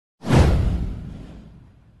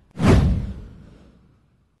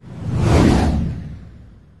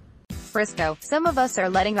FRISCO, some of us are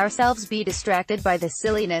letting ourselves be distracted by the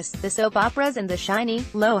silliness, the soap operas and the shiny,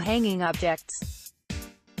 low-hanging objects.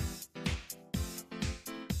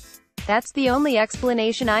 That's the only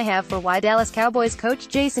explanation I have for why Dallas Cowboys coach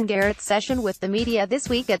Jason Garrett's session with the media this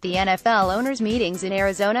week at the NFL owners' meetings in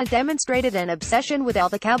Arizona demonstrated an obsession with all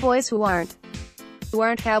the Cowboys who aren't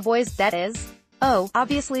Cowboys, that is. Oh,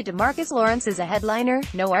 obviously DeMarcus Lawrence is a headliner,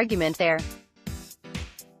 no argument there.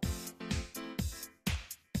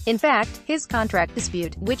 In fact, his contract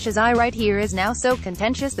dispute, which as I write here is now so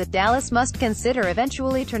contentious that Dallas must consider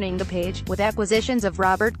eventually turning the page, with acquisitions of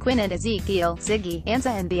Robert Quinn and Ezekiel Ziggy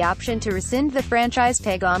Ansah and the option to rescind the franchise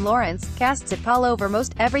tag on Lawrence, casts a pall over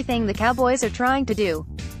most everything the Cowboys are trying to do.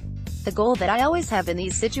 The goal that I always have in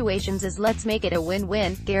these situations is let's make it a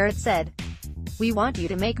win-win, Garrett said. We want you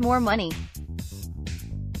to make more money.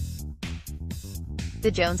 The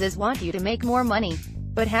Joneses want you to make more money.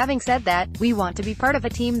 But having said that, we want to be part of a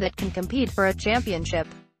team that can compete for a championship.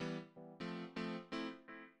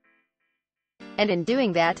 And in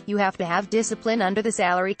doing that, you have to have discipline under the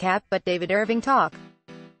salary cap. But David Irving talk.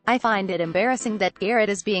 I find it embarrassing that Garrett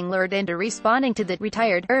is being lured into responding to the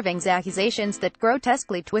retired Irving's accusations that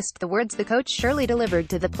grotesquely twist the words the coach surely delivered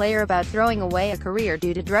to the player about throwing away a career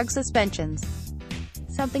due to drug suspensions.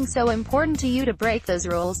 Something so important to you to break those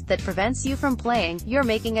rules, that prevents you from playing, you're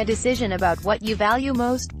making a decision about what you value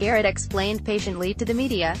most, Garrett explained patiently to the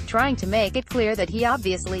media, trying to make it clear that he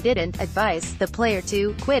obviously didn't advise the player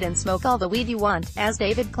to quit and smoke all the weed you want, as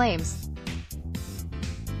David claims.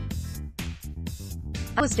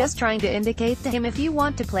 I was just trying to indicate to him, if you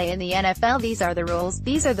want to play in the NFL, these are the rules,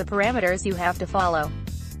 these are the parameters you have to follow.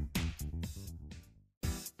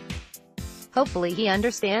 Hopefully he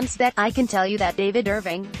understands that. I can tell you that David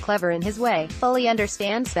Irving, clever in his way, fully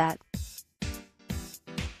understands that.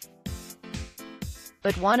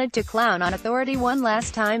 But wanted to clown on authority one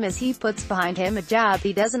last time as he puts behind him a job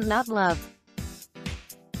he doesn't not love.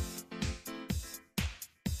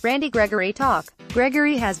 Randy Gregory talk.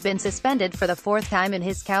 Gregory has been suspended for the fourth time in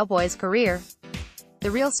his Cowboys career. The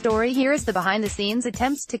real story here is the behind-the-scenes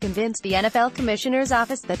attempts to convince the NFL Commissioner's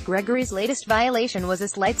office that Gregory's latest violation was a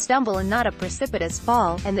slight stumble and not a precipitous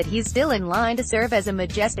fall, and that he's still in line to serve as a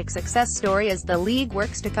majestic success story as the league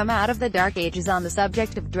works to come out of the dark ages on the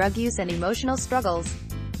subject of drug use and emotional struggles.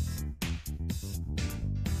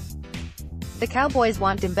 The Cowboys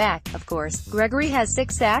want him back, of course. Gregory has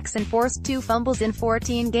 6 sacks and forced 2 fumbles in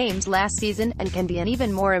 14 games last season, and can be an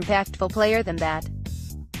even more impactful player than that.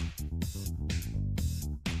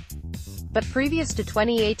 But previous to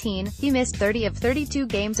 2018, he missed 30 of 32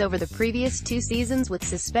 games over the previous 2 seasons with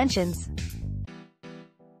suspensions.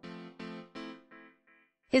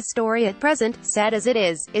 His story at present, sad as it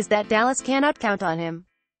is that Dallas cannot count on him.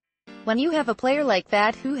 When you have a player like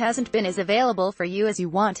that who hasn't been as available for you as you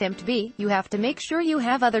want him to be, you have to make sure you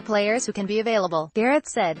have other players who can be available, Garrett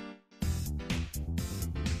said.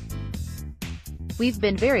 We've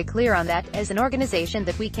been very clear on that, as an organization,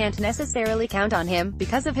 that we can't necessarily count on him,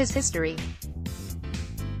 because of his history.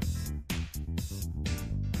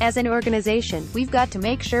 As an organization, we've got to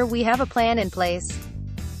make sure we have a plan in place.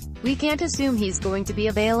 We can't assume he's going to be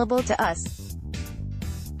available to us.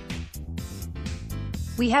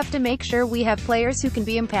 We have to make sure we have players who can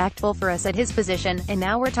be impactful for us at his position, and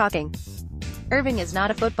now we're talking. Irving is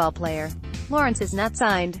not a football player. Lawrence is not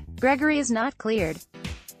signed. Gregory is not cleared.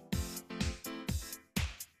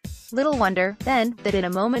 Little wonder, then, that in a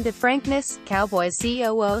moment of frankness, Cowboys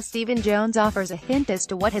COO Stephen Jones offers a hint as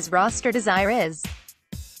to what his roster desire is.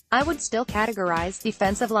 I would still categorize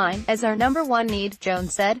defensive line as our number 1 need,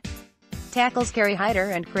 Jones said. Tackles Kerry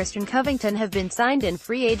Hyder and Christian Covington have been signed in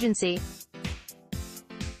free agency.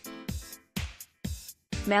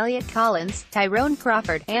 Maliot Collins, Tyrone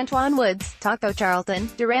Crawford, Antoine Woods, Taco Charlton,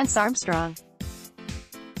 Durance Armstrong.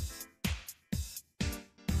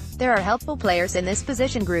 There are helpful players in this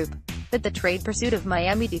position group. But the trade pursuit of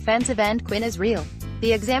Miami defensive end Quinn is real.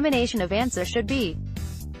 The examination of Ansah should be.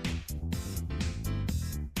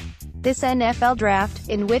 This NFL draft,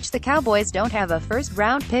 in which the Cowboys don't have a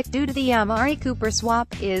first-round pick due to the Amari Cooper swap,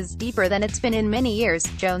 is deeper than it's been in many years,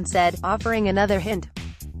 Jones said, offering another hint.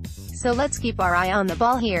 So let's keep our eye on the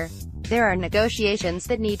ball here. There are negotiations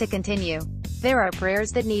that need to continue. There are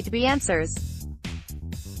prayers that need to be answers.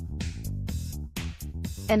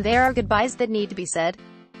 And there are goodbyes that need to be said.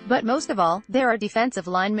 But most of all, there are defensive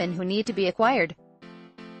linemen who need to be acquired.